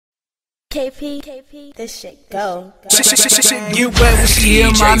KP, this shit go. You wet when she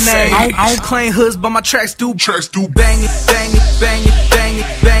hear my name. I don't claim hoods, but my tracks do bang it, bang it, bang it, bang it,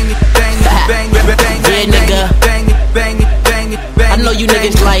 bang it, bang it, bang it, bang it, yeah, nigga. Bang it, bang it, bang it, bang it. I know you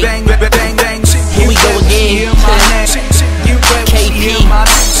niggas like. Here we go again. KP,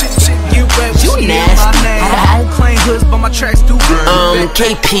 you nasty. I don't claim hoods, but my tracks do bang.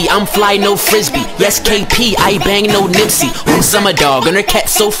 KP, I'm fly, no frisbee. Yes, KP, I bang no Nipsey. On summer dog, and her cat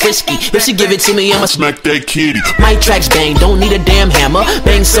so frisky. If she give it to me, I'ma smack that kitty. My tracks bang, don't need a damn hammer.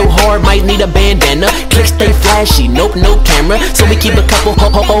 Bang so hard, might need a bandana. Clicks stay flashy, nope, no camera. So we keep a couple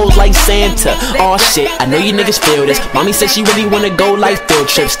hoes like Santa. Aw shit, I know you niggas feel this. Mommy said she really wanna go like field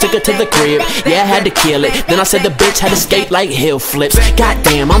trips. Took her to the crib, yeah, I had to kill it. Then I said the bitch had to skate like hill flips.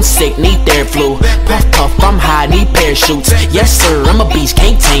 Goddamn, I'm sick, need their flu. Puff puff, I'm high, need parachutes. Yes sir, I'm a beast,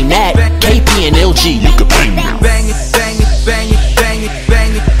 can't tame that. KP and LG, you can bang me. Bang it, bang it, bang it, bang it,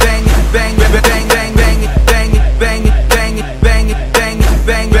 bang it, bang it, bang it, bang bang bang it, bang it, bang it, bang it, bang it, bang it,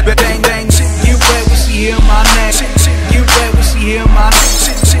 bang bang bang bang. You wet when she hear my name. You wet when she hear my name.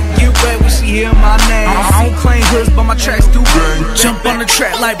 You wet when she hear my name. I don't claim hoods, but my tracks do bang. Jump on the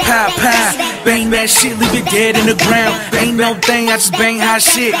track like pow pow. Bang that shit, leave it dead in the ground. Ain't no thing, I just bang hot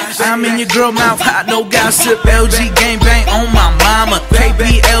shit. I'm in your girl mouth, hot, no gossip. LG gang bang on my mama.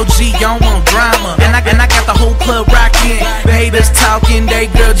 KP LG, y'all want drama. And I got the whole club rocking. Haters talking, they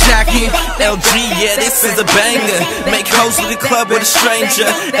girl jocking. LG, yeah, this is a banger. Make hoes to the club with a stranger.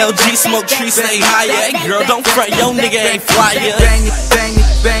 LG smoke trees, stay higher. Hey girl, don't front, yo nigga ain't flyer. Bang it, bang it,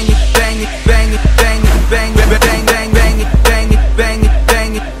 bang it, bang it, bang it, bang it, bang it, bang bang bang it, bang it, bang it, bang it,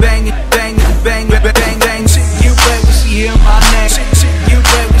 bang it, bang it, bang bang bang. You wet when she hear my name. You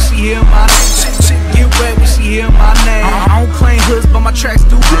wet when she hear my name. You wet when she hear my name. I don't claim hoods, but my tracks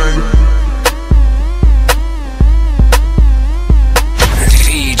do bang.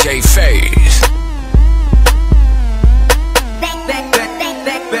 DJ Phase.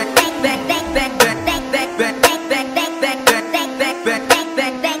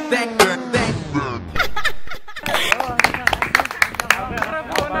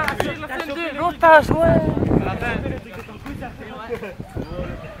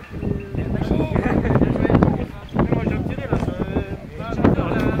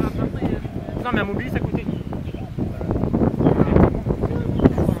 Non mais un mobile ça coûte